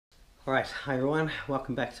Alright, hi everyone,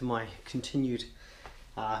 welcome back to my continued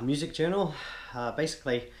music journal.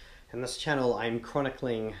 Basically, in this channel I'm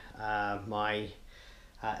chronicling my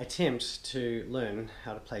attempt to learn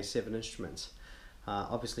how to play 7 instruments.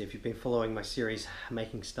 Obviously, if you've been following my series,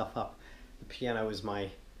 Making Stuff Up, the piano is my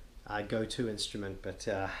go-to instrument, but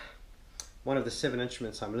one of the 7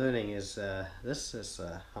 instruments I'm learning is this is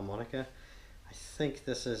a harmonica. I think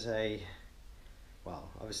this is well,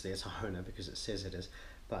 obviously it's a Hona because it says it is,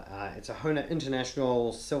 but it's a Hona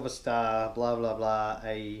International Silver Star blah blah blah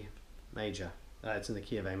A major. It's in the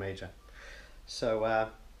key of A major. So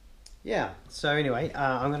yeah, so anyway,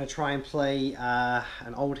 I'm going to try and play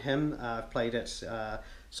an old hymn. I've played it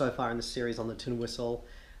so far in the series on the tin whistle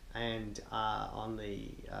and on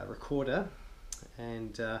the recorder,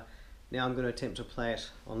 and now I'm going to attempt to play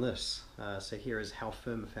it on this. So here is How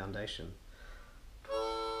Firm a Foundation.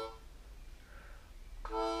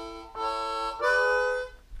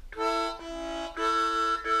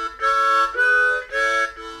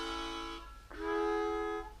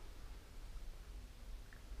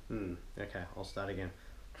 Okay, I'll start again.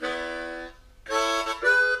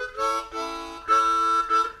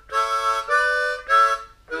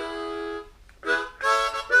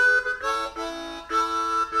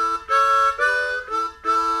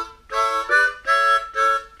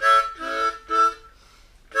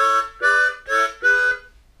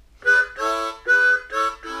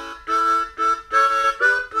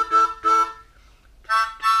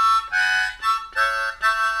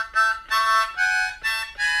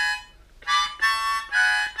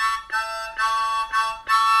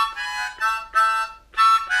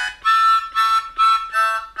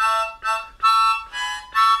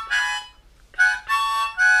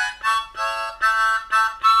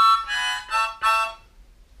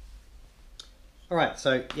 Alright,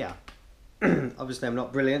 so yeah, obviously I'm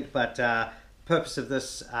not brilliant, but the purpose of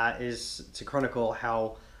this is to chronicle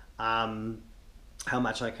how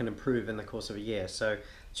much I can improve in the course of a year. So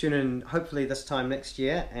tune in hopefully this time next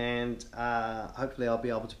year, and hopefully I'll be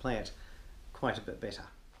able to play it quite a bit better.